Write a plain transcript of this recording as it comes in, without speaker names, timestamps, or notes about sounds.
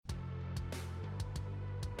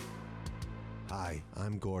Hi,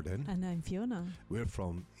 I'm Gordon. And I'm Fiona. We're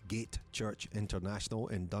from Gate Church International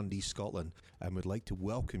in Dundee, Scotland, and would like to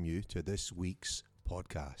welcome you to this week's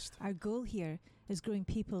podcast. Our goal here is growing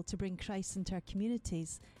people to bring Christ into our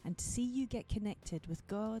communities and to see you get connected with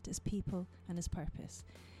God, His people, and His purpose.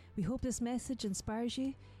 We hope this message inspires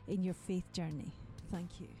you in your faith journey.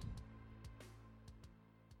 Thank you.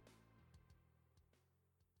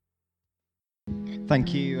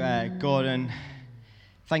 Thank you, Gordon.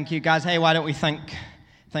 Thank you, guys. Hey, why don't we thank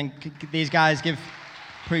these guys, give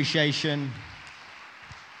appreciation.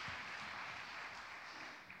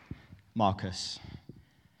 Marcus,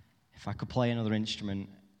 if I could play another instrument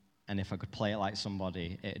and if I could play it like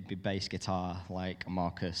somebody, it'd be bass guitar like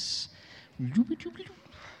Marcus.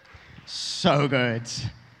 So good.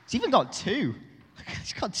 He's even got two.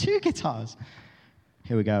 He's got two guitars.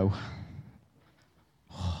 Here we go.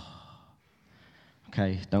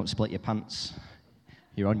 Okay, don't split your pants.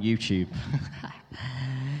 You're on YouTube.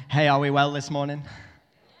 Hey, are we well this morning?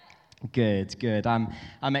 Good.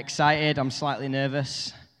 I'm excited. I'm slightly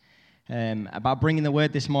nervous about bringing the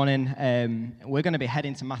word this morning. We're going to be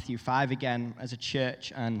heading to Matthew 5 again as a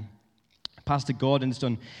church, and Pastor Gordon's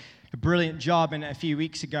done a brilliant job a few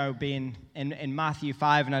weeks ago being in Matthew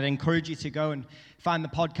 5, and I'd encourage you to go and find the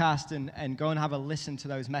podcast and go and have a listen to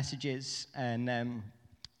those messages. And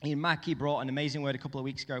Ian Mackey brought an amazing word a couple of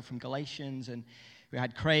weeks ago from Galatians, and we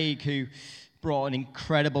had Craig who brought an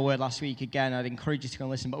incredible word last week again. I'd encourage you to go and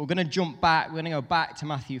listen. But we're going to jump back. We're going to go back to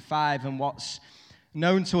Matthew 5 and what's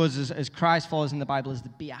known to us as Christ followers in the Bible as the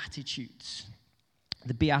Beatitudes.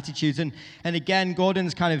 The Beatitudes. And again,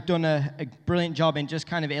 Gordon's kind of done a brilliant job in just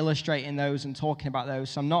kind of illustrating those and talking about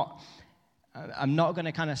those. So I'm not going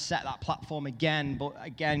to kind of set that platform again, but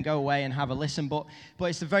again, go away and have a listen. But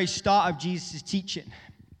it's the very start of Jesus' teaching.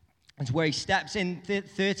 It's where he steps in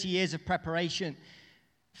 30 years of preparation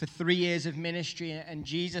for 3 years of ministry, and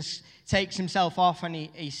Jesus takes himself off and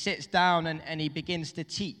he sits down and he begins to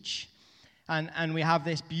teach. And we have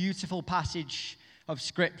this beautiful passage of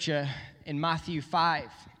Scripture in Matthew 5.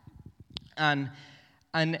 And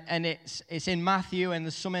it's in Matthew, and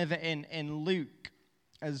there's some of it in Luke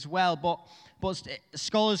as well. But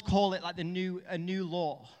scholars call it like a new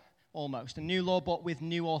law, almost. A new law, but with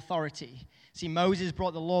new authority. See, Moses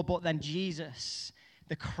brought the law, but then Jesus,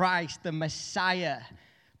 the Christ, the Messiah,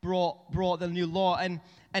 brought the new law. And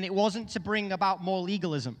it wasn't to bring about more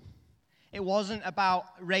legalism. It wasn't about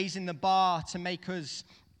raising the bar to make us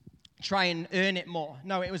try and earn it more.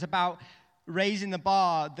 No, it was about raising the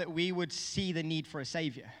bar that we would see the need for a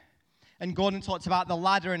Savior. And Gordon talked about the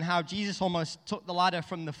ladder and how Jesus almost took the ladder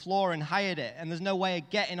from the floor and hired it. And there's no way of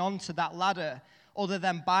getting onto that ladder other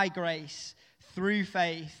than by grace, through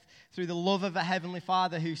faith, through the love of a Heavenly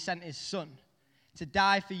Father who sent His Son to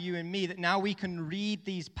die for you and me, that now we can read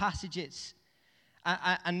these passages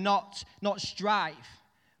and not strive.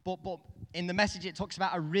 But in the message, it talks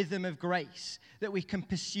about a rhythm of grace, that we can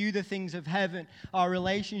pursue the things of heaven, our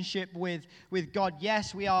relationship with God.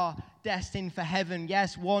 Yes, we are destined for heaven.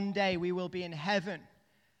 Yes, one day we will be in heaven.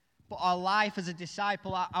 But our life as a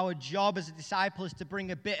disciple, our job as a disciple is to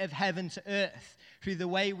bring a bit of heaven to earth through the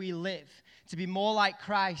way we live, to be more like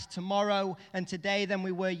Christ tomorrow and today than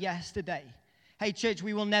we were yesterday. Hey, church,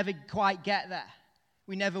 we will never quite get there.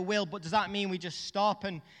 We never will. But does that mean we just stop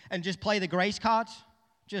and just play the grace card?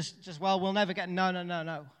 We'll never get... No.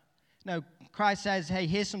 No, Christ says, hey,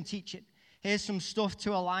 here's some teaching. Here's some stuff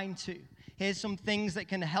to align to. Here's some things that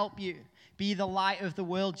can help you. Be the light of the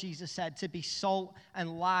world, Jesus said, to be salt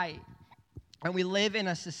and light. And we live in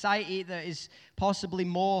a society that is possibly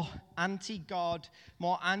more anti-God,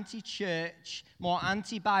 more anti-church, more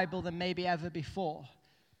anti-Bible than maybe ever before.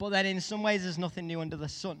 But then in some ways, there's nothing new under the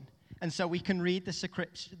sun. And so we can read the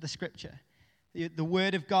Scripture, the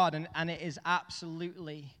Word of God, and it is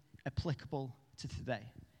absolutely applicable to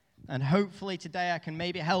today. And hopefully today I can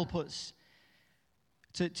maybe help us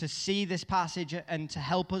to see this passage and to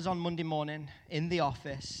help us on Monday morning in the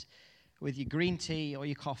office with your green tea or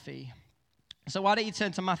your coffee. So why don't you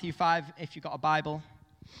turn to Matthew 5 if you've got a Bible.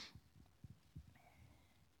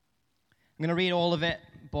 I'm going to read all of it,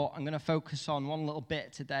 but I'm going to focus on one little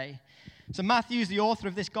bit today. So Matthew's the author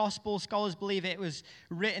of this gospel. Scholars believe it was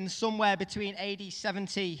written somewhere between AD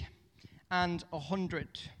 70 and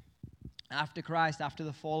 100 after Christ, after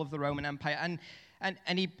the fall of the Roman Empire.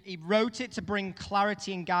 And he wrote it to bring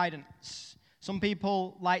clarity and guidance. Some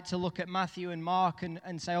people like to look at Matthew and Mark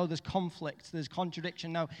and say, oh, there's conflict, there's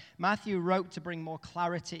contradiction. No, Matthew wrote to bring more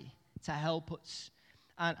clarity, to help us.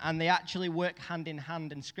 And they actually work hand in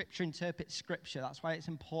hand, and Scripture interprets Scripture. That's why it's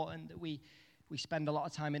important that we spend a lot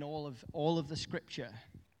of time in all of the Scripture.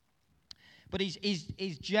 But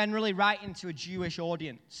he's generally writing to a Jewish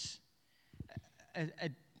audience,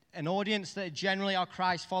 an audience that generally are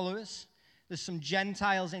Christ followers. There's some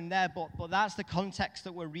Gentiles in there, but that's the context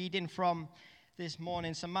that we're reading from this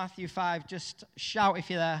morning. So Matthew 5, just shout if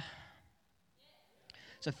you're there.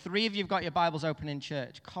 So 3 of you have got your Bibles open in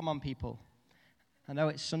church. Come on, people. I know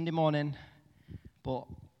it's Sunday morning, but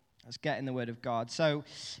let's get in the Word of God. So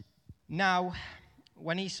now,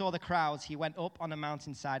 when he saw the crowds, he went up on a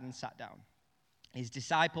mountainside and sat down. His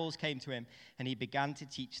disciples came to him, and he began to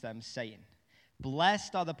teach them, saying,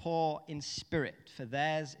 "Blessed are the poor in spirit, for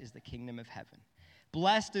theirs is the kingdom of heaven.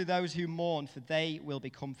 Blessed are those who mourn, for they will be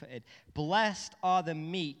comforted. Blessed are the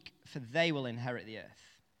meek, for they will inherit the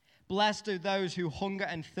earth. Blessed are those who hunger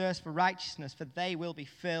and thirst for righteousness, for they will be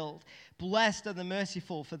filled. Blessed are the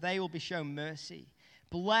merciful, for they will be shown mercy.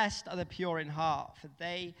 Blessed are the pure in heart, for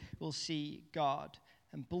they will see God.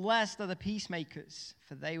 And blessed are the peacemakers,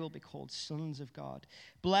 for they will be called sons of God.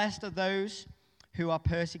 Blessed are those who are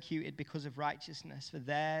persecuted because of righteousness, for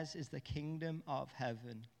theirs is the kingdom of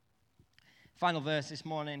heaven." Final verse this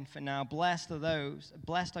morning for now. Blessed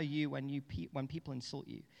are you when people insult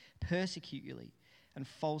you, persecute you, and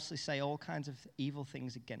falsely say all kinds of evil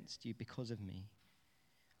things against you because of me.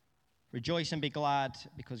 Rejoice and be glad,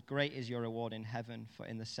 because great is your reward in heaven, for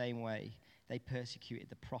in the same way they persecuted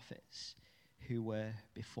the prophets who were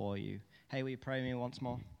before you. Hey, will you pray with me once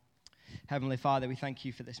more? Heavenly Father, we thank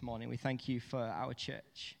you for this morning. We thank you for our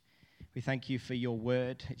church. We thank you for your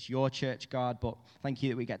word. It's your church, God, but thank you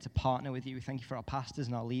that we get to partner with you. We thank you for our pastors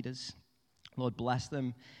and our leaders. Lord, bless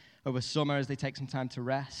them over summer as they take some time to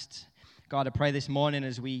rest. God, I pray this morning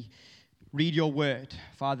as we read your word,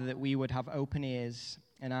 Father, that we would have open ears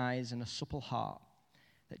and eyes and a supple heart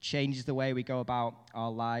that changes the way we go about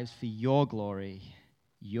our lives for your glory,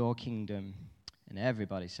 your kingdom. And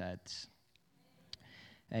everybody said,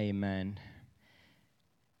 amen.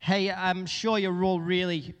 Hey, I'm sure you're all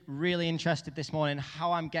really, really interested this morning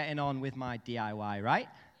how I'm getting on with my DIY, right?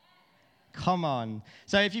 Come on.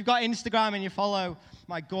 So if you've got Instagram and you follow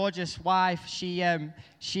my gorgeous wife, she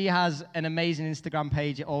has an amazing Instagram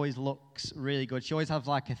page. It always looks really good. She always has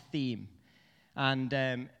like a theme.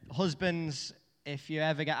 And husbands, if you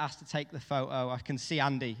ever get asked to take the photo, I can see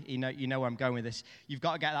Andy, you know where I'm going with this. You've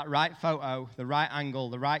got to get that right photo, the right angle,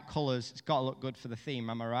 the right colors. It's got to look good for the theme,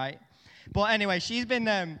 am I right? But anyway, she's been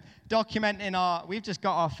documenting we've just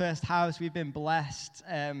got our first house. We've been blessed,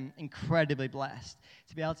 incredibly blessed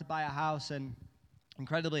to be able to buy a house, and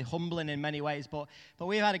incredibly humbling in many ways. But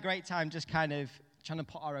we've had a great time just kind of trying to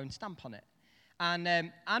put our own stamp on it. And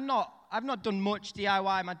I've not done much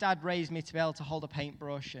DIY. My dad raised me to be able to hold a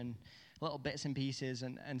paintbrush and little bits and pieces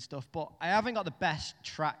and stuff, but I haven't got the best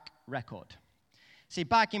track record. See,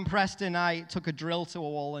 back in Preston, I took a drill to a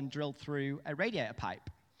wall and drilled through a radiator pipe.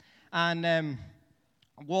 And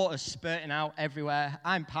water's spurting out everywhere.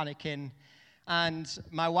 I'm panicking. And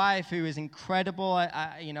my wife, who is incredible,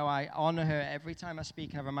 I honor her every time I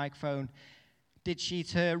speak and have a microphone. Did she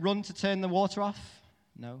run to turn the water off?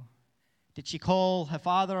 No. Did she call her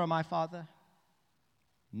father or my father?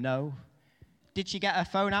 No. Did she get her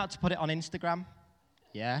phone out to put it on Instagram?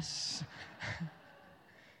 Yes.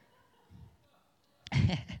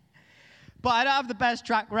 But I don't have the best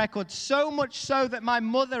track record, so much so that my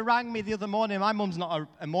mother rang me the other morning. My mum's not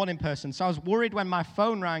a morning person, so I was worried when my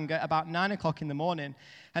phone rang at about 9 o'clock in the morning,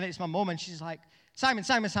 and it's my mum, and she's like, Simon.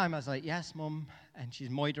 I was like, yes, Mum, and she's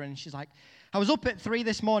moidering, and she's like, I was up at 3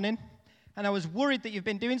 this morning, and I was worried that you've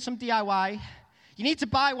been doing some DIY. You need to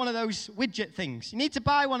buy one of those widget things. You need to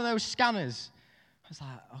buy one of those scanners. I was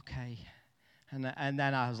like, okay. And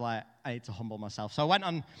then I was like, I need to humble myself. So I went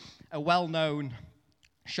on a well-known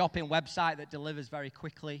shopping website that delivers very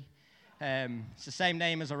quickly. It's the same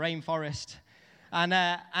name as a rainforest. And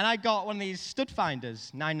I got one of these stud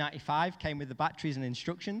finders, $9.95, came with the batteries and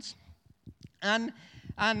instructions. And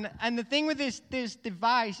the thing with this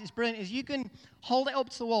device is brilliant, is you can hold it up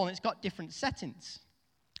to the wall and it's got different settings.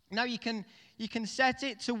 Now you can set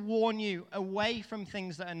it to warn you away from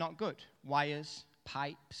things that are not good. Wires,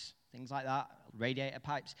 pipes, things like that, radiator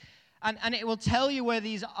pipes. And it will tell you where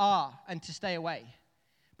these are and to stay away.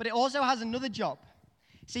 But it also has another job.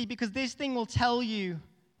 See, because this thing will tell you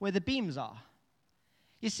where the beams are.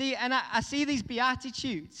 You see, and I see these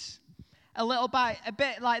Beatitudes a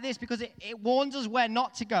bit like this, because it warns us where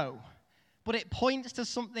not to go, but it points to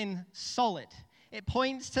something solid. It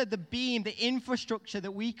points to the beam, the infrastructure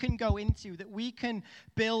that we can go into, that we can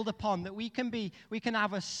build upon, that we can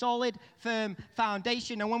have a solid, firm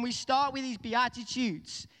foundation. And when we start with these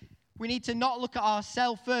Beatitudes, we need to not look at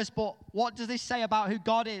ourselves first, but what does this say about who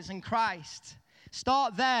God is and Christ?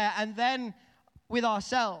 Start there, and then with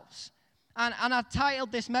ourselves. And I've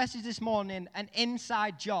titled this message this morning, An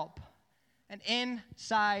Inside Job. An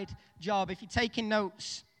inside job. If you're taking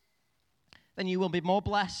notes, then you will be more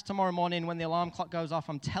blessed tomorrow morning when the alarm clock goes off.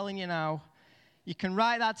 I'm telling you now. You can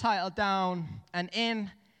write that title down, An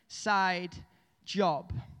Inside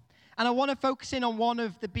Job. And I want to focus in on one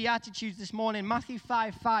of the Beatitudes this morning, Matthew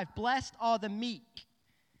 5:5. Blessed are the meek,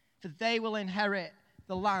 for they will inherit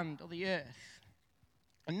the land or the earth.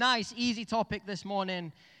 A nice, easy topic this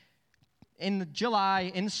morning in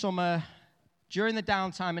July, in summer, during the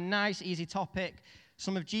downtime. A nice, easy topic.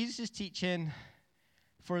 Some of Jesus' teaching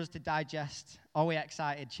for us to digest. Are we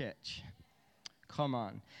excited, church? Come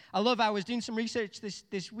on. I was doing some research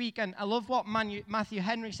this week, and I love what Matthew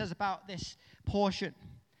Henry says about this portion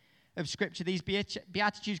of Scripture, these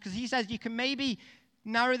Beatitudes, because he says you can maybe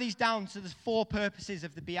narrow these down to the 4 purposes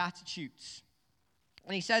of the Beatitudes.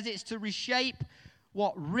 And he says it's to reshape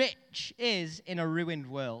what rich is in a ruined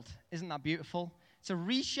world. Isn't that beautiful? To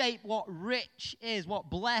reshape what rich is, what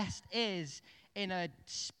blessed is in a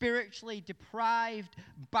spiritually deprived,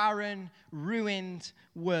 barren, ruined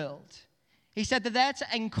world. He said they're there to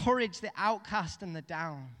encourage the outcast and the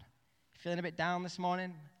down. Feeling a bit down this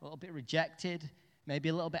morning? A little bit rejected? Maybe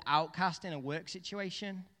a little bit outcast in a work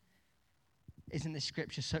situation? Isn't this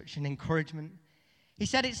scripture such an encouragement? He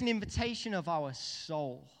said it's an invitation of our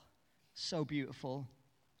soul. So beautiful.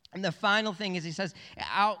 And the final thing is, he says, it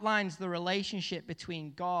outlines the relationship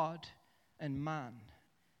between God and man.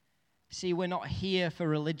 See, we're not here for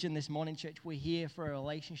religion this morning, church. We're here for a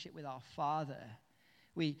relationship with our Father.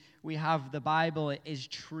 We have the Bible, it is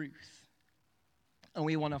truth. And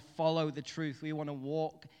we want to follow the truth. We want to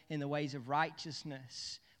walk in the ways of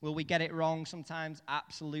righteousness. Will we get it wrong sometimes?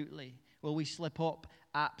 Absolutely. Will we slip up?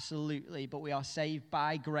 Absolutely. But we are saved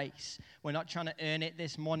by grace. We're not trying to earn it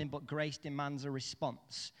this morning, but grace demands a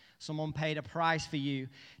response. Someone paid a price for you.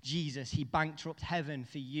 Jesus, he bankrupt heaven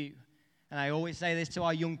for you. And I always say this to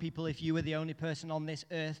our young people, if you were the only person on this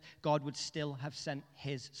earth, God would still have sent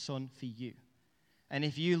his son for you. And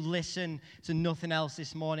if you listen to nothing else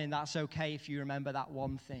this morning, that's okay if you remember that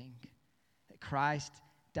one thing, that Christ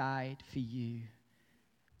died for you.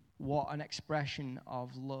 What an expression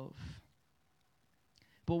of love.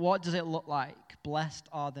 But what does it look like? Blessed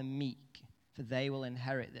are the meek, for they will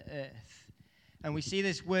inherit the earth. And we see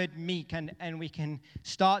this word meek, and we can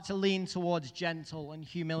start to lean towards gentle and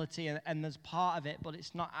humility, and there's part of it, but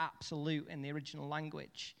it's not absolute in the original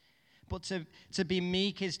language. But to be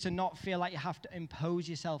meek is to not feel like you have to impose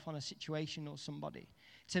yourself on a situation or somebody.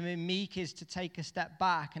 To be meek is to take a step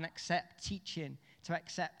back and accept teaching, to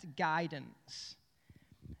accept guidance.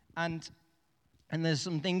 And there's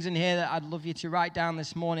some things in here that I'd love you to write down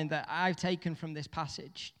this morning that I've taken from this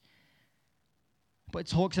passage. But it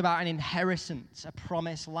talks about an inheritance, a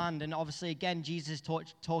promised land. And obviously, again, Jesus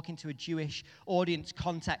is talking to a Jewish audience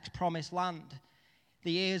context, promised land.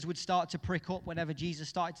 The ears would start to prick up whenever Jesus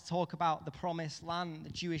started to talk about the promised land, the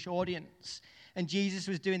Jewish audience. And Jesus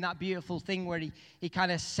was doing that beautiful thing where he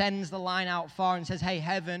kind of sends the line out far and says, hey,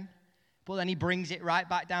 heaven. But then he brings it right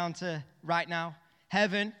back down to right now.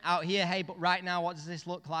 Heaven, out here, hey, but right now, what does this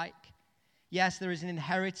look like? Yes, there is an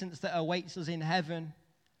inheritance that awaits us in heaven.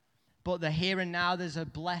 But the here and now, there's a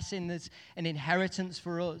blessing, there's an inheritance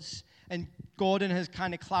for us. And Gordon has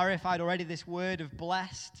kind of clarified already this word of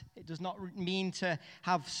blessed. It does not mean to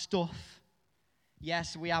have stuff.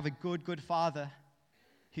 Yes, we have a good Father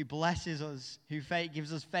who blesses us, who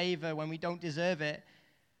gives us favor when we don't deserve it.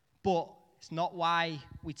 But it's not why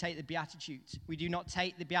we take the Beatitudes. We do not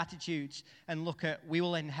take the Beatitudes and look at, we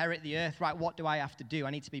will inherit the earth. Right, what do I have to do? I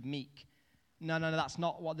need to be meek. No, that's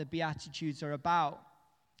not what the Beatitudes are about.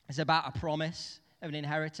 It's about a promise of an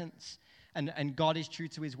inheritance. And God is true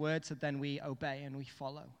to his word, so then we obey and we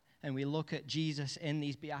follow. And we look at Jesus in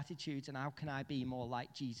these Beatitudes, and how can I be more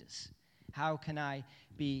like Jesus? How can I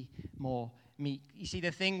be more meek? You see,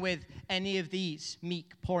 the thing with any of these,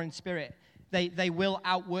 meek, poor in spirit, they will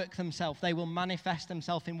outwork themselves. They will manifest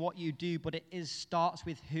themselves in what you do, but it starts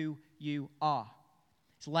with who you are.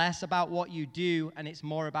 It's less about what you do, and it's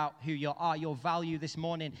more about who you are. Your value this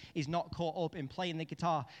morning is not caught up in playing the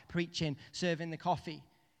guitar, preaching, serving the coffee.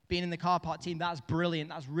 Being in the car park team, that's brilliant.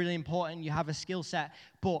 That's really important. You have a skill set.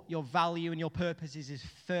 But your value and your purpose is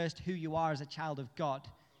first who you are as a child of God.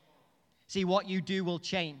 See, what you do will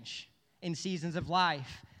change in seasons of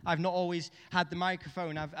life. I've not always had the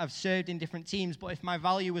microphone. I've served in different teams. But if my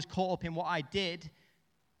value was caught up in what I did,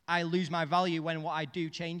 I lose my value when what I do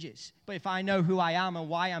changes. But if I know who I am and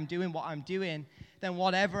why I'm doing what I'm doing, then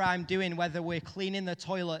whatever I'm doing, whether we're cleaning the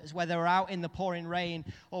toilets, whether we're out in the pouring rain,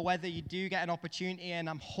 or whether you do get an opportunity, and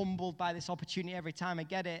I'm humbled by this opportunity every time I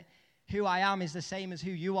get it, who I am is the same as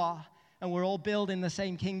who you are. and we're all building the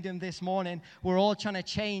same kingdom this morning. We're all trying to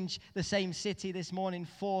change the same city this morning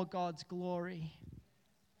for God's glory.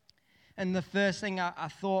 And the first thing I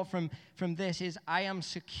thought from this is, I am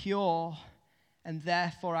secure, and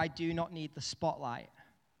therefore I do not need the spotlight.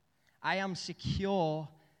 I am secure,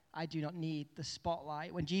 I do not need the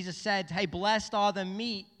spotlight. When Jesus said, hey, blessed are the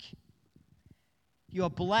meek, you are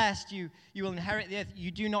blessed, you will inherit the earth.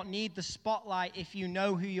 You do not need the spotlight if you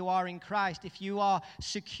know who you are in Christ. If you are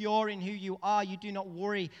secure in who you are, you do not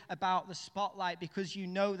worry about the spotlight because you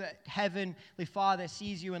know that Heavenly Father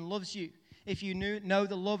sees you and loves you. If you know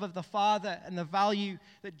the love of the Father and the value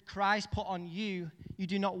that Christ put on you, you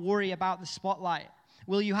do not worry about the spotlight.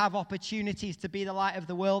 Will you have opportunities to be the light of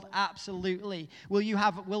the world? Absolutely.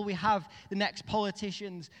 Will we have the next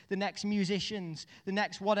politicians, the next musicians, the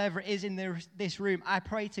next whatever it is in this room? I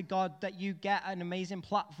pray to God that you get an amazing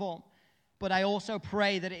platform. But I also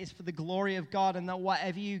pray that it is for the glory of God, and that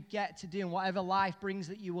whatever you get to do and whatever life brings,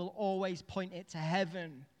 that you will always point it to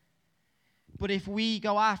heaven. But if we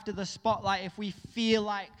go after the spotlight, if we feel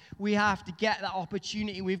like we have to get that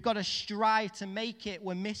opportunity, we've got to strive to make it,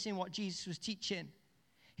 we're missing what Jesus was teaching.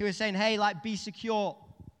 He was saying, hey, be secure.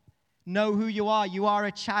 Know who you are. You are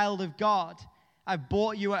a child of God. I've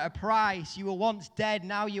bought you at a price. You were once dead,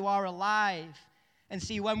 now you are alive. And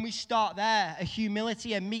see, when we start there, a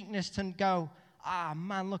humility and meekness to go,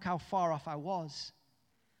 man, look how far off I was.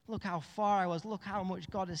 Look how far I was. Look how much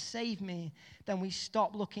God has saved me. Then we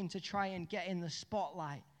stop looking to try and get in the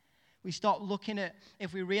spotlight. We stop looking at,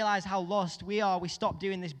 if we realize how lost we are, we stop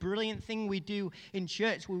doing this brilliant thing we do in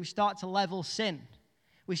church where we start to level sin.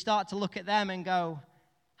 We start to look at them and go,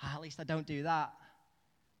 at least I don't do that.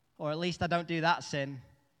 Or at least I don't do that sin.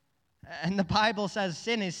 And the Bible says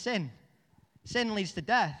sin is sin. Sin leads to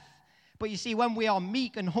death. But you see, when we are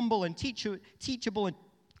meek and humble and teachable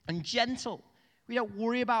and gentle, we don't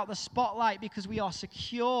worry about the spotlight because we are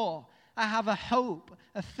secure. I have a hope,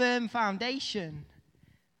 a firm foundation.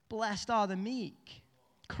 Blessed are the meek.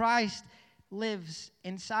 Christ lives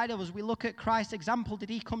inside of us. We look at Christ's example. Did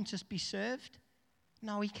he come to be served?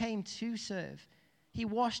 No, he came to serve. He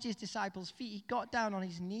washed his disciples' feet. He got down on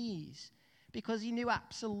his knees because he knew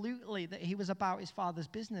absolutely that he was about his Father's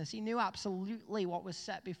business. He knew absolutely what was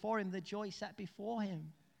set before him, the joy set before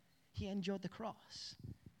him. He endured the cross.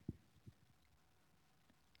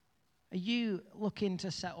 Are you looking to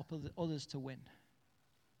set up others to win?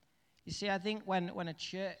 You see, I think when a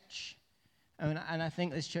church, and I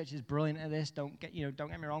think this church is brilliant at this. Don't get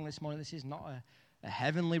me wrong. This morning, this is not a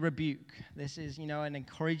heavenly rebuke. This is, an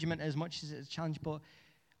encouragement as much as it's a challenge. But are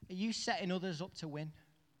you setting others up to win,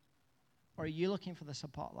 or are you looking for the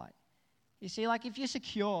spotlight? You see, like if you're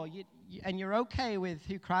secure and you're okay with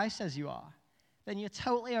who Christ says you are, then you're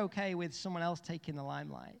totally okay with someone else taking the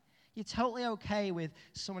limelight. You're totally okay with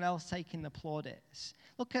someone else taking the plaudits.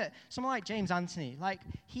 Look at someone like James Anthony, like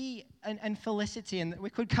he and Felicity, and we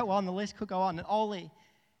could go on, the list could go on, and Ollie,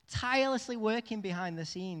 tirelessly working behind the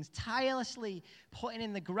scenes, tirelessly putting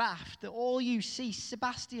in the graft that all you see.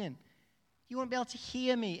 Sebastian, you wouldn't be able to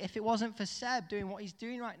hear me if it wasn't for Seb doing what he's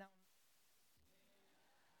doing right now.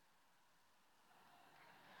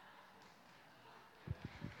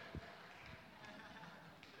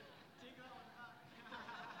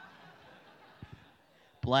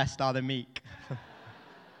 Blessed are the meek.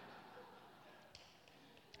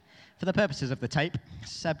 For the purposes of the tape,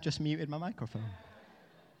 Seb just muted my microphone.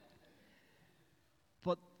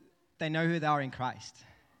 But they know who they are in Christ.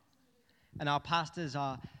 And our pastors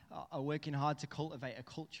are working hard to cultivate a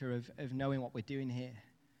culture of knowing what we're doing here,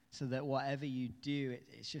 so that whatever you do,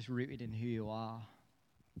 it's just rooted in who you are.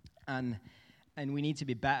 And we need to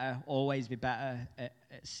be better, always be better at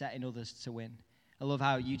setting others to win. I love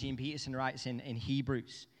how Eugene Peterson writes in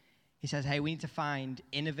Hebrews. He says, hey, we need to find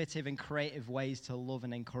innovative and creative ways to love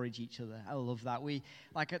and encourage each other. I love that.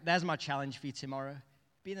 There's my challenge for you tomorrow.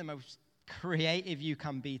 Be the most creative you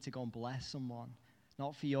can be to go and bless someone.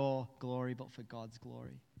 Not for your glory, but for God's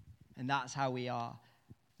glory. And that's how we are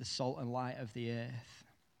the salt and light of the earth.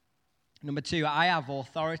 Number 2, I have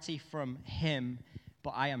authority from him,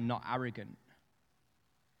 but I am not arrogant.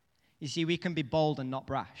 You see, we can be bold and not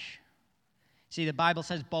brash. See, the Bible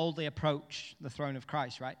says boldly approach the throne of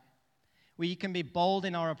Christ, right? We can be bold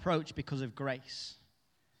in our approach because of grace.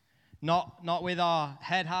 Not with our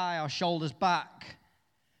head high, our shoulders back,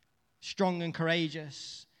 strong and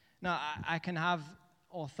courageous. No, I can have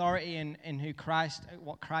authority in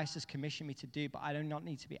what Christ has commissioned me to do, but I do not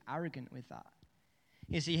need to be arrogant with that.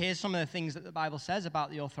 You see, here's some of the things that the Bible says about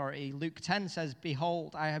the authority. Luke 10 says,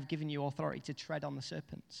 behold, I have given you authority to tread on the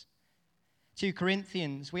serpents. 2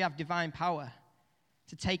 Corinthians, we have divine power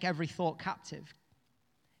to take every thought captive.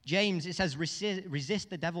 James, it says, resist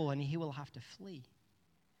the devil and he will have to flee.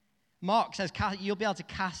 Mark says, you'll be able to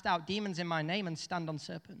cast out demons in my name and stand on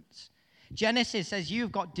serpents. Genesis says,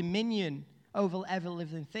 you've got dominion over every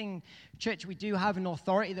living thing. Church, we do have an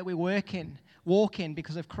authority that we walk in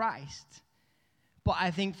because of Christ. But I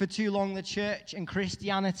think for too long the church and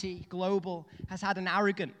Christianity global has had an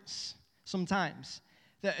arrogance sometimes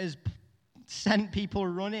that has sent people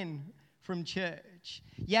running from church.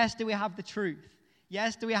 Yes, do we have the truth?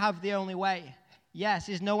 Yes, do we have the only way? Yes,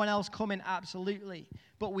 is no one else coming? Absolutely.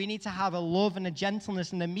 But we need to have a love and a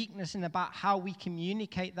gentleness and a meekness in about how we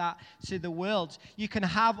communicate that to the world. You can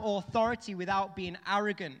have authority without being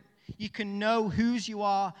arrogant. You can know whose you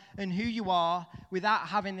are and who you are without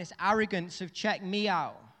having this arrogance of check me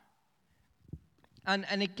out. And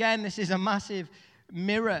again, this is a massive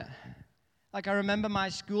mirror. Like I remember my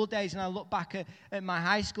school days and I look back at my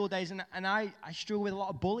high school days and I struggled with a lot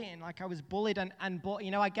of bullying. Like I was bullied but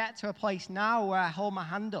you know, I get to a place now where I hold my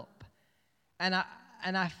hand up and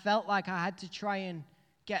I felt like I had to try and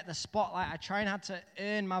get the spotlight. I had to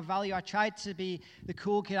earn my value. I tried to be the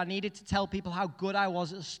cool kid. I needed to tell people how good I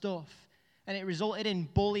was at stuff. And it resulted in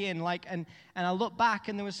bullying. And I look back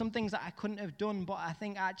and there were some things that I couldn't have done, but I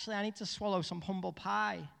think actually I need to swallow some humble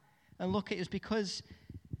pie and look, it was because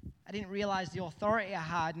I didn't realize the authority I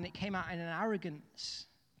had, and it came out in an arrogance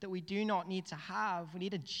that we do not need to have. We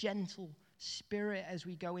need a gentle spirit as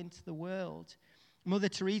we go into the world. Mother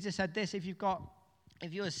Teresa said this, if you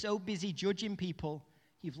are so busy judging people,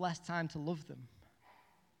 you've less time to love them.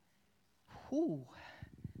 Ooh,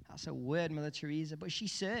 that's a word, Mother Teresa. But she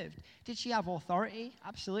served. Did she have authority?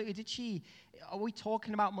 Absolutely. Are we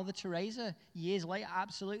talking about Mother Teresa years later?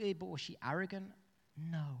 Absolutely. But was she arrogant?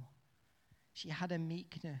 No. She had a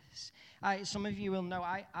meekness. Some of you will know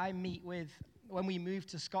I meet with, when we moved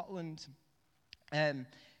to Scotland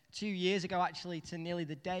 2 years ago, actually, to nearly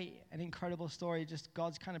the date, an incredible story, just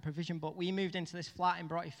God's kind of provision. But we moved into this flat in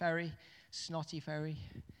Broughty Ferry, Snotty Ferry.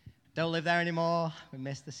 Don't live there anymore. We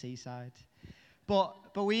miss the seaside.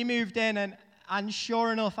 But we moved in, and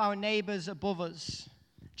sure enough, our neighbors above us,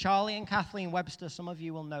 Charlie and Kathleen Webster, some of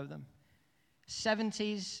you will know them,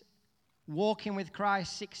 70s, walking with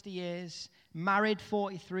Christ 60 years, married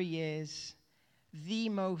 43 years, the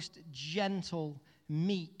most gentle,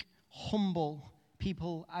 meek, humble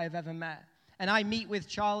people I've ever met. And I meet with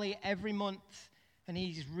Charlie every month, and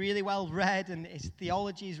he's really well read, and his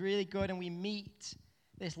theology is really good, and we meet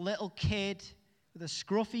this little kid with a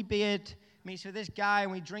scruffy beard, meets with this guy,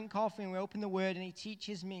 and we drink coffee, and we open the Word, and he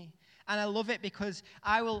teaches me. And I love it because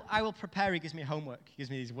I will prepare. He gives me homework. He gives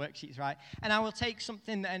me these worksheets, right? And I will take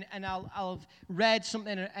something and I'll have read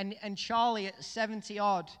something. And Charlie at 70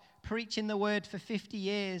 odd, preaching the word for 50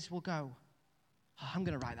 years, will go, oh, I'm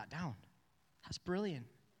going to write that down. That's brilliant.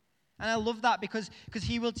 And I love that because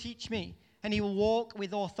he will teach me. And he will walk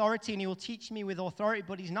with authority and he will teach me with authority.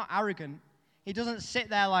 But he's not arrogant. He doesn't sit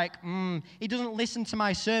there like, He doesn't listen to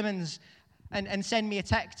my sermons and send me a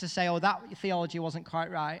text to say, oh, that theology wasn't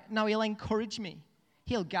quite right. No, he'll encourage me.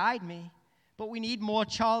 He'll guide me. But we need more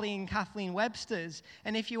Charlie and Kathleen Websters.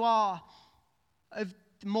 And if you are of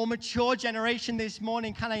the more mature generation this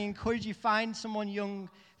morning, can I encourage you, find someone young,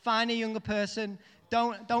 find a younger person.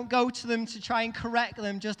 Don't go to them to try and correct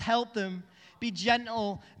them. Just help them. Be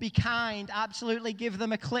gentle, be kind, absolutely give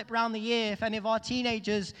them a clip round the ear. If any of our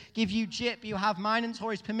teenagers give you jip, you have mine and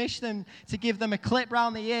Tori's permission to give them a clip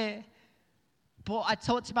round the ear. But I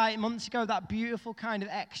talked about it months ago, that beautiful kind of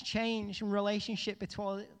exchange and relationship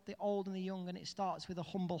between the old and the young, and it starts with a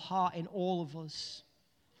humble heart in all of us.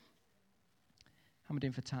 How am I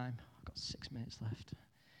doing for time? I've got 6 minutes left.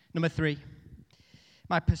 Number 3,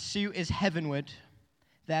 my pursuit is heavenward,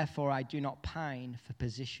 therefore I do not pine for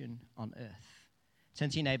position on earth. Turn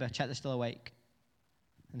to your neighbor, check they're still awake,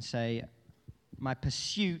 and say, my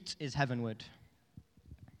pursuit is heavenward.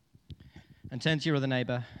 And turn to your other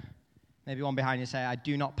neighbor, maybe one behind you, say, I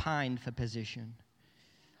do not pine for position.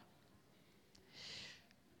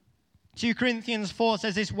 2 Corinthians 4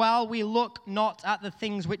 says this, while we look not at the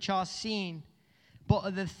things which are seen, but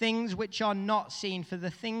at the things which are not seen. For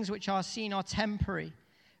the things which are seen are temporary,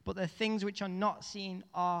 but the things which are not seen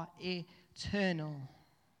are eternal.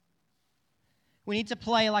 We need to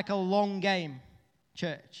play like a long game,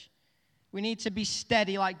 church. We need to be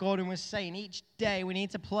steady, like Gordon was saying. Each day we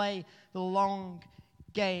need to play the long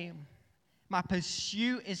game. My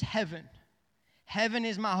pursuit is heaven. Heaven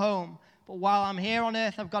is my home. But while I'm here on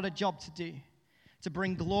earth, I've got a job to do. To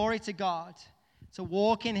bring glory to God. To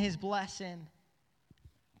walk in His blessing.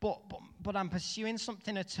 But I'm pursuing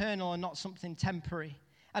something eternal and not something temporary.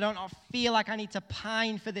 I don't feel like I need to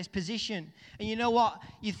pine for this position. And you know what?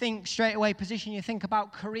 You think straight away position, you think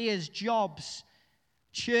about careers, jobs,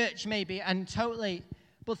 church maybe, and totally.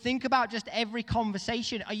 But think about just every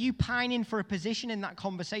conversation. Are you pining for a position in that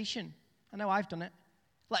conversation? I know I've done it.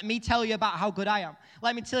 Let me tell you about how good I am.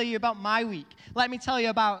 Let me tell you about my week. Let me tell you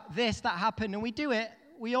about this that happened. And we do it.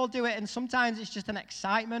 We all do it. And sometimes it's just an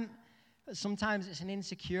excitement. But sometimes it's an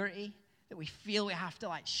insecurity that we feel we have to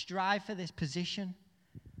strive for this position.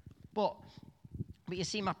 But you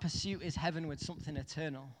see, my pursuit is heavenward, something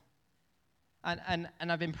eternal. And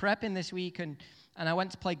I've been prepping this week, and I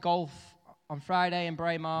went to play golf on Friday in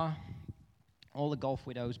Braemar. All the golf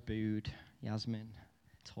widows booed. Yasmin,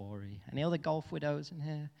 Tori. Any other golf widows in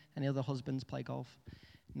here? Any other husbands play golf?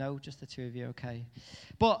 No, just the two of you, okay.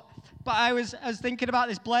 But I was thinking about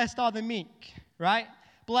this, blessed are the meek, right?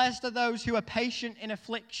 Blessed are those who are patient in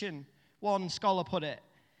affliction, one scholar put it.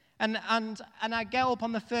 And I get up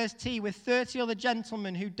on the first tee with 30 other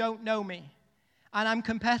gentlemen who don't know me. And I'm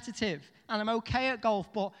competitive, and I'm okay at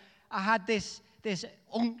golf, but I had this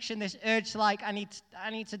unction, this urge to I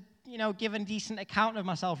need to give a decent account of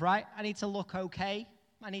myself, right? I need to look okay.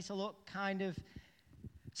 I need to look kind of.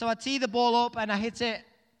 So I tee the ball up and I hit it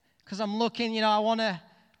because I'm looking, I want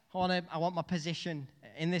my position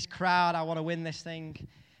in this crowd. I want to win this thing.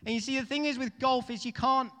 And you see, the thing is with golf is you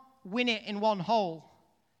can't win it in one hole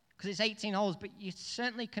because it's 18 holes, but you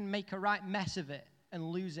certainly can make a right mess of it and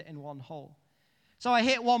lose it in one hole. So I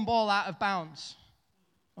hit one ball out of bounds,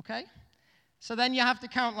 okay? So then you have to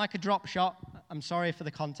count like a drop shot. I'm sorry for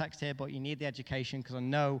the context here, but you need the education because I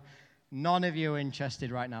know none of you are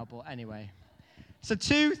interested right now, but anyway. So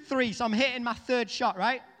 2, 3, so I'm hitting my third shot,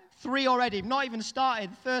 right? 3 already, not even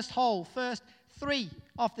started. First hole, first 3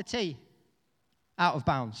 off the tee. Out of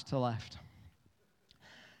bounds to the left.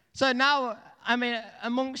 So now,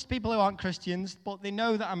 amongst people who aren't Christians, but they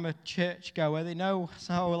know that I'm a church goer, they know,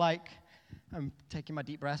 so I'm taking my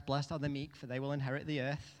deep breath, blessed are the meek, for they will inherit the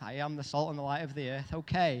earth. I am the salt and the light of the earth.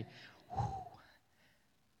 Okay.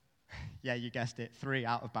 Yeah, you guessed it, 3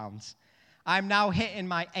 out of bounds. I'm now hitting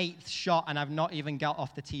my 8th shot, and I've not even got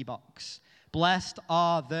off the tee box. Blessed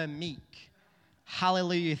are the meek.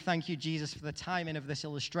 Hallelujah. Thank you, Jesus, for the timing of this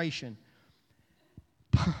illustration.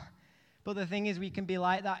 But the thing is, we can be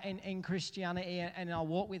like that in Christianity and in our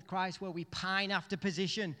walk with Christ, where we pine after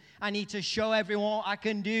position. I need to show everyone what I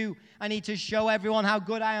can do. I need to show everyone how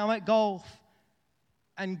good I am at golf.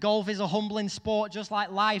 And golf is a humbling sport, just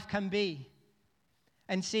like life can be.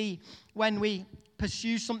 And see, when we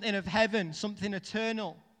pursue something of heaven, something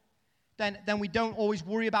eternal, then we don't always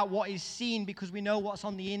worry about what is seen because we know what's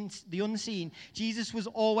on the unseen. Jesus was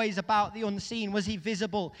always about the unseen. Was he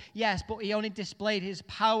visible? Yes, but he only displayed his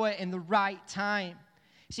power in the right time.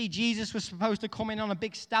 See, Jesus was supposed to come in on a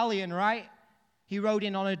big stallion, right? He rode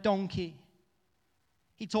in on a donkey.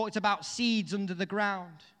 He talked about seeds under the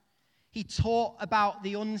ground. He taught about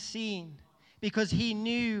the unseen because he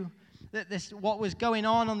knew that what was going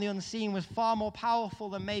on the unseen was far more powerful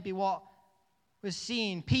than maybe what was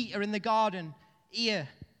seen. Peter in the garden,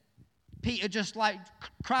 Peter just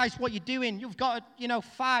Christ, what you doing? You've got to,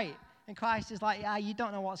 fight. And Christ is like, yeah, you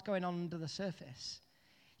don't know what's going on under the surface.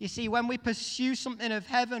 You see, when we pursue something of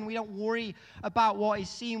heaven, we don't worry about what is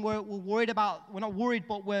seen. We're not worried,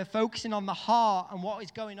 but we're focusing on the heart and what is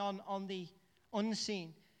going on the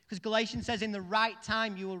unseen. Because Galatians says, in the right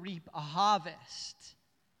time, you will reap a harvest.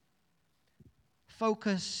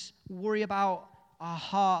 Focus, worry about our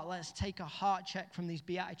heart. Let's take a heart check from these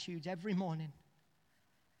Beatitudes every morning.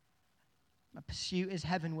 My pursuit is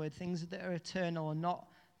heavenward, things that are eternal and not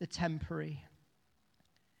the temporary.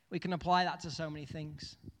 We can apply that to so many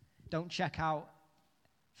things. Don't check out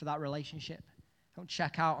for that relationship. Don't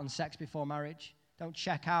check out on sex before marriage. Don't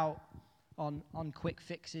check out on quick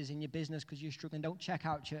fixes in your business because you're struggling. Don't check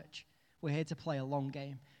out, church. We're here to play a long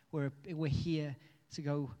game. We're here to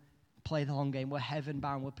go play the long game. We're heaven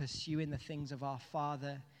bound. We're pursuing the things of our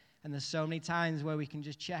Father. And there's so many times where we can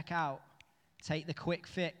just check out, take the quick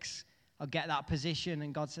fix, or get that position.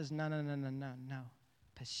 And God says, no.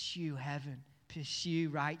 Pursue heaven. Pursue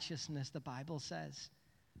righteousness, the Bible says.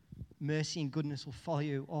 Mercy and goodness will follow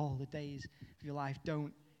you all the days of your life.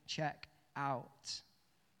 Don't check out.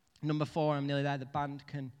 Number 4, I'm nearly there. The band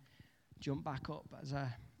can jump back up as I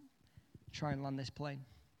try and land this plane.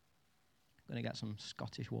 I'm going to get some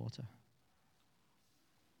Scottish water.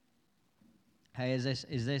 Hey, is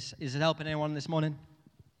it helping anyone this morning?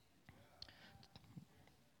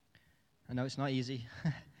 I know it's not easy,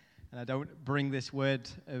 and I don't bring this word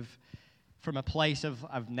from a place of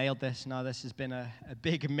I've nailed this. No, this has been a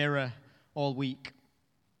big mirror all week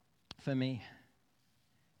for me.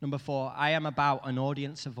 Number 4, I am about an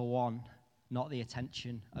audience of one, not the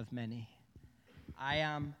attention of many. I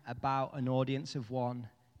am about an audience of one,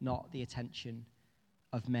 not the attention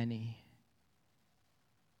of many.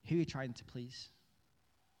 Who are you trying to please?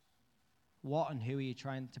 What and who are you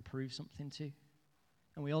trying to prove something to?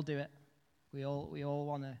 And we all do it. We all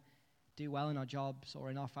want to do well in our jobs or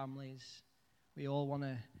in our families. We all want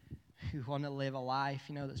to live a life,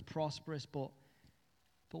 that's prosperous, but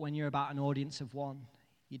when you're about an audience of one,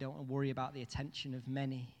 you don't worry about the attention of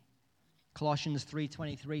many. Colossians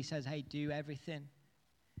 3:23 says, hey, do everything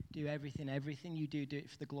you do it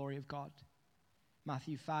for the glory of God.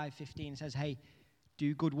 Matthew 5:15 says, hey,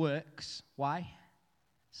 do good works. Why?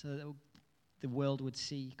 So that the world would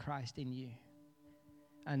see Christ in you.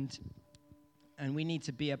 And we need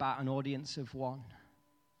to be about an audience of one.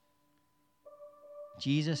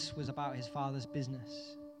 Jesus was about his Father's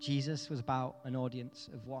business. Jesus was about an audience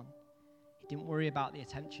of one. He didn't worry about the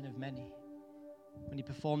attention of many. When he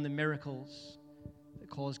performed the miracles that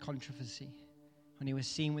caused controversy, when he was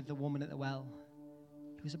seen with the woman at the well,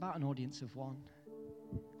 he was about an audience of one.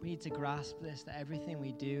 We need to grasp this, that everything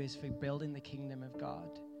we do is for building the kingdom of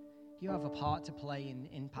God. You have a part to play in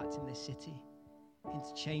impacting this city, and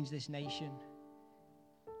to change this nation.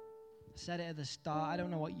 I said it at the start, I don't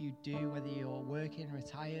know what you do, whether you're working,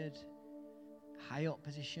 retired, high up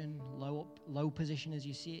position, low position as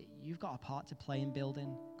you see it. You've got a part to play in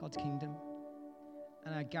building God's kingdom.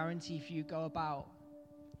 And I guarantee if you go about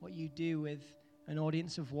what you do with an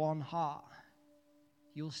audience of one heart,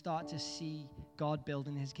 you'll start to see God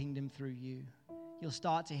building his kingdom through you. You'll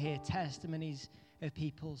start to hear testimonies of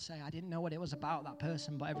people say, I didn't know what it was about, that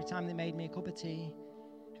person, but every time they made me a cup of tea,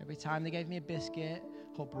 every time they gave me a biscuit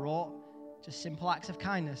or brought just simple acts of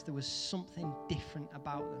kindness, there was something different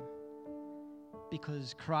about them.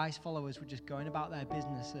 Because Christ followers were just going about their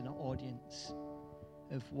business in an audience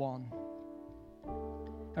of one.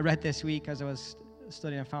 I read this week as I was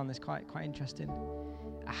studying, I found this quite interesting.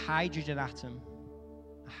 A hydrogen atom,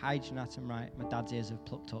 right? My dad's ears have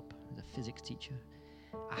plucked up as a physics teacher.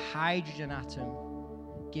 A hydrogen atom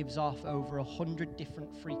gives off over 100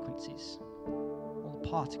 different frequencies. All the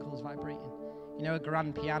particles vibrating. A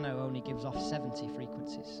grand piano only gives off 70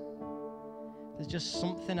 frequencies. There's just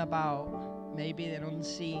something about maybe an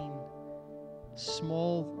unseen,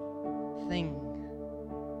 small thing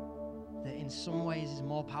that in some ways is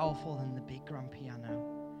more powerful than the big grand piano.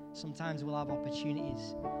 Sometimes we'll have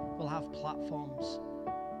opportunities, we'll have platforms,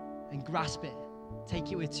 and grasp it.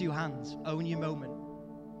 Take it with two hands, own your moment.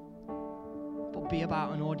 But be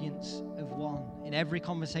about an audience of one. In every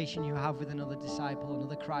conversation you have with another disciple,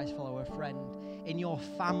 another Christ follower, a friend, in your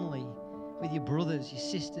family, with your brothers, your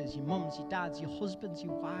sisters, your mums, your dads, your husbands,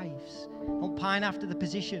 your wives. Don't pine after the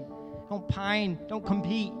position. Don't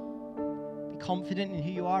compete. Be confident in who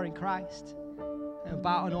you are in Christ. And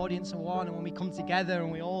about an audience of one. And when we come together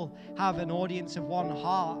and we all have an audience of one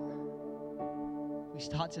heart, we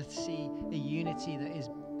start to see a unity that is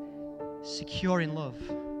secure in love.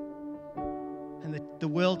 And the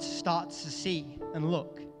world starts to see and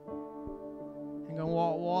look and go,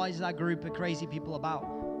 what is that group of crazy people about?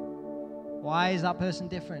 Why is that person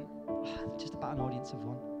different? Just about an audience of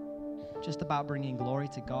one. Just about bringing glory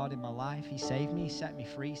to God in my life. He saved me, set me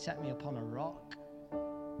free, set me upon a rock.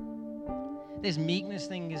 This meekness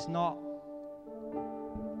thing is not,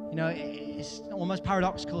 it's almost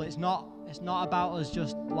paradoxical. It's not about us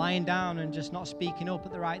just lying down and just not speaking up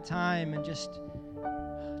at the right time and just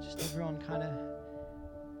everyone kind of.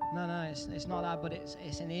 No, it's not that, but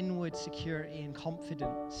it's an inward security and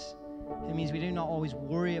confidence. It means we do not always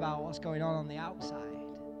worry about what's going on the outside.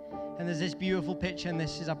 And there's this beautiful picture, and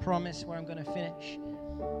this is, I promise, where I'm going to finish.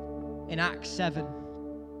 In Acts 7.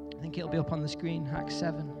 I think it'll be up on the screen, Acts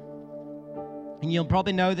 7. And you'll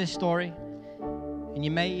probably know this story. And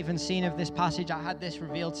you may even seen of this passage. I had this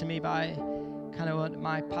revealed to me by kind of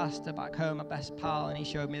my pastor back home, my best pal, and he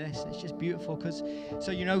showed me this. It's just beautiful because,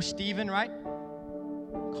 so Stephen, right?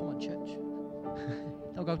 Come on, church.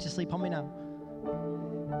 Don't go to sleep on me now.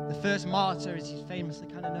 The first martyr, as he's famously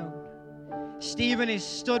kind of known. Stephen is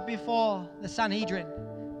stood before the Sanhedrin.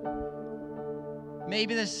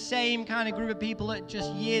 Maybe the same kind of group of people that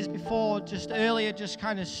just years before, just earlier, just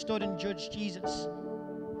kind of stood and judged Jesus.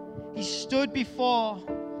 He stood before,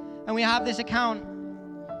 and we have this account.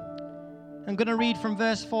 I'm going to read from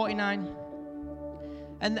verse 49.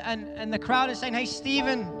 And the crowd is saying, hey,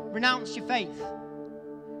 Stephen, renounce your faith.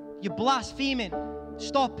 You're blaspheming.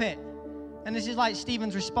 Stop it. And this is like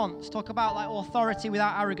Stephen's response. Talk about like authority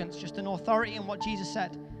without arrogance, just an authority in what Jesus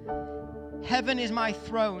said. Heaven is my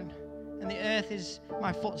throne, and the earth is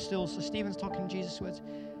my footstool. So Stephen's talking Jesus' words.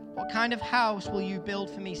 What kind of house will you build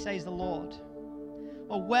for me, says the Lord?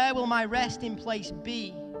 Or where will my resting place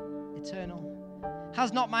be? Eternal.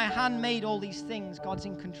 Has not my hand made all these things? God's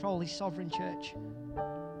in control, He's sovereign, church.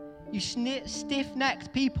 You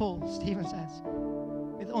stiff-necked people, Stephen says,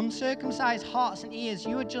 with uncircumcised hearts and ears,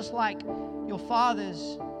 you are just like your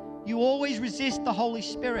fathers. You always resist the Holy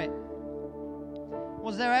Spirit.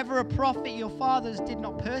 Was there ever a prophet your fathers did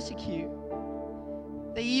not persecute?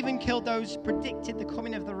 They even killed those who predicted the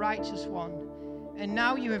coming of the righteous one. And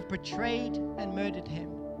now you have betrayed and murdered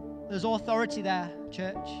him. There's authority there,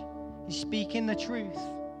 church. He's speaking the truth.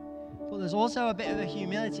 But there's also a bit of a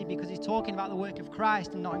humility because he's talking about the work of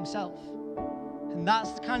Christ and not himself. And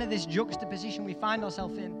that's kind of this juxtaposition we find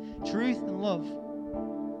ourselves in. Truth and love.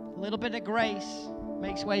 A little bit of grace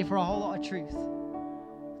makes way for a whole lot of truth.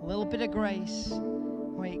 A little bit of grace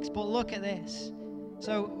makes. But look at this.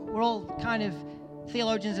 So we're all kind of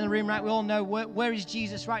theologians in the room, right? We all know where is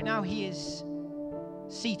Jesus right now? He is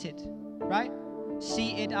seated, right?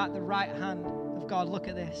 Seated at the right hand of God. Look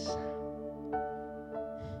at this.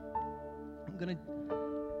 I'm going to...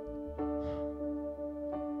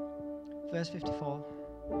 Verse 54.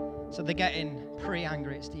 So they're getting pretty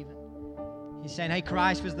angry at Stephen. He's saying, hey,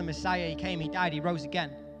 Christ was the Messiah. He came, He died, He rose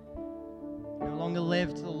again. No longer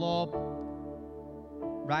lived the law,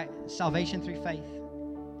 right? Salvation through faith.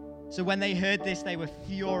 So when they heard this, they were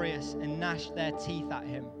furious and gnashed their teeth at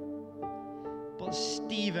him. But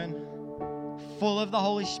Stephen, full of the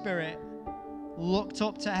Holy Spirit, looked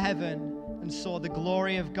up to heaven and saw the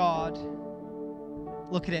glory of God.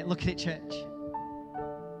 Look at it, church.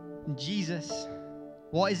 And Jesus,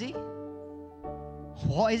 what is He?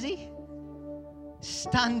 What is He?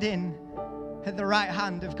 Standing at the right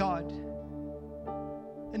hand of God.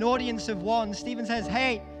 An audience of one. Stephen says,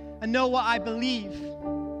 hey, I know what I believe.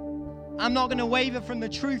 I'm not going to waver from the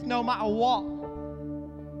truth no matter what.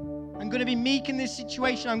 I'm going to be meek in this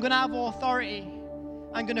situation. I'm going to have authority.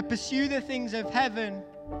 I'm going to pursue the things of heaven.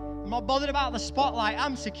 I'm not bothered about the spotlight.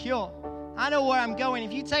 I'm secure. I know where I'm going.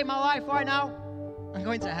 If you take my life right now, I'm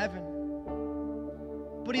going to heaven.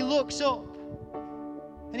 But he looks up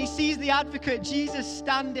and he sees the advocate, Jesus,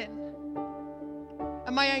 standing.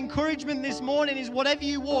 And my encouragement this morning is whatever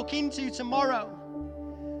you walk into tomorrow,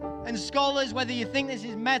 and scholars, whether you think this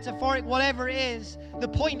is metaphoric, whatever it is, the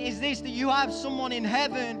point is this, that you have someone in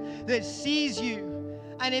heaven that sees you.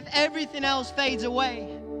 And if everything else fades away,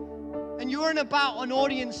 and you're in about an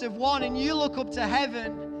audience of one, and you look up to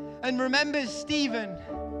heaven and remember Stephen,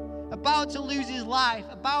 about to lose his life,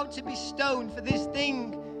 about to be stoned for this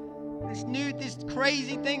thing, this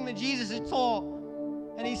crazy thing that Jesus had taught,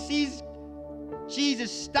 and he sees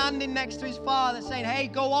Jesus standing next to his Father saying, hey,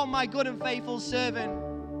 go on, my good and faithful servant.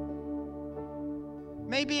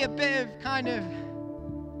 Maybe a bit of kind of,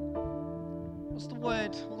 what's the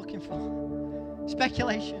word I'm looking for?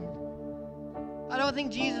 Speculation. I don't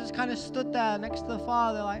think Jesus kind of stood there next to the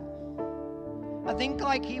Father like, I think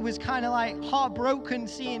like he was kind of like heartbroken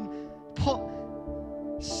seeing,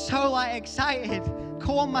 so like excited.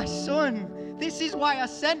 Go on, my son. This is why I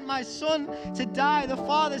sent my son to die. The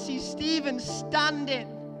Father sees Stephen standing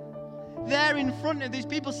there in front of these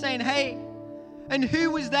people saying, hey, and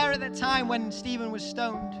who was there at the time when Stephen was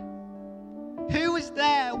stoned? Who was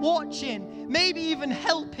there watching, maybe even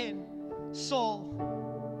helping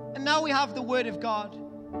Saul? And now we have the Word of God.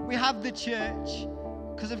 We have the church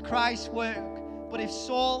because of Christ's work. But if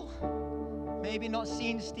Saul, maybe not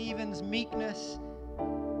seeing Stephen's meekness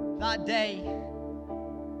that day,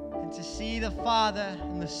 and to see the Father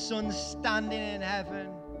and the Son standing in heaven,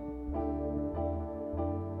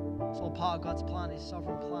 it's all part of God's plan, His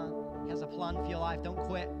sovereign plan. He has a plan for your life. Don't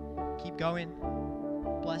quit. Keep going.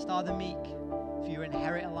 Blessed are the meek, for you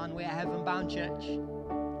inherit a land. We're heaven-bound, church.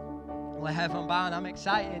 We're heaven-bound. I'm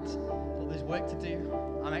excited, but there's work to do.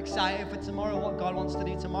 I'm excited for tomorrow, what God wants to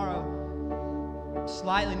do tomorrow. I'm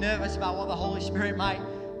slightly nervous about what the Holy Spirit might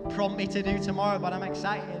prompt me to do tomorrow, but I'm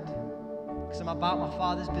excited because I'm about my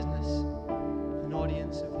Father's business. An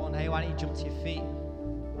audience of one. Hey, why don't you jump to your feet?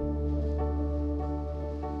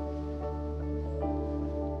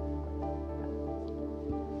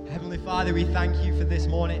 Heavenly Father, we thank you for this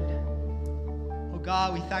morning. Oh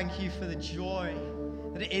God, we thank you for the joy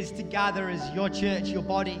that it is to gather as your church, your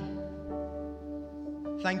body.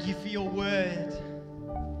 Thank you for your word.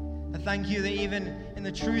 I thank you that even in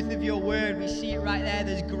the truth of your word, we see it right there.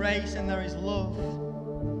 There's grace and there is love.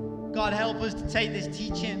 God, help us to take this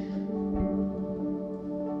teaching,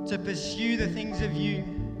 to pursue the things of you,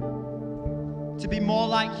 to be more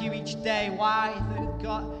like you each day. Why? That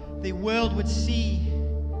God, the world would see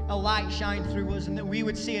a light shine through us, and that we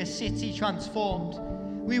would see a city transformed.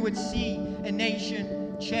 We would see a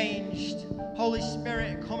nation changed. Holy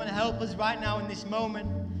Spirit, come and help us right now in this moment,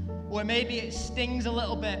 where maybe it stings a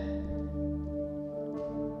little bit.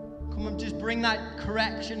 Come and just bring that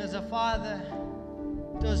correction as a father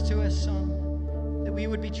does to his son, that we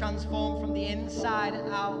would be transformed from the inside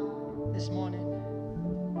out this morning.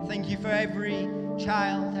 Thank you for every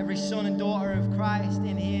child, every son and daughter of Christ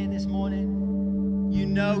in here this morning. You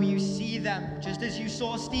know, you see them. Just as you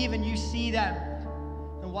saw Stephen, you see them.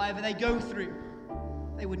 And whatever they go through,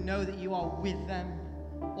 they would know that you are with them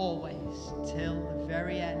always till the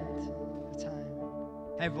very end of time.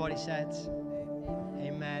 Everybody said,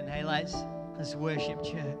 Amen. Hey, let's worship,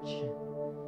 church.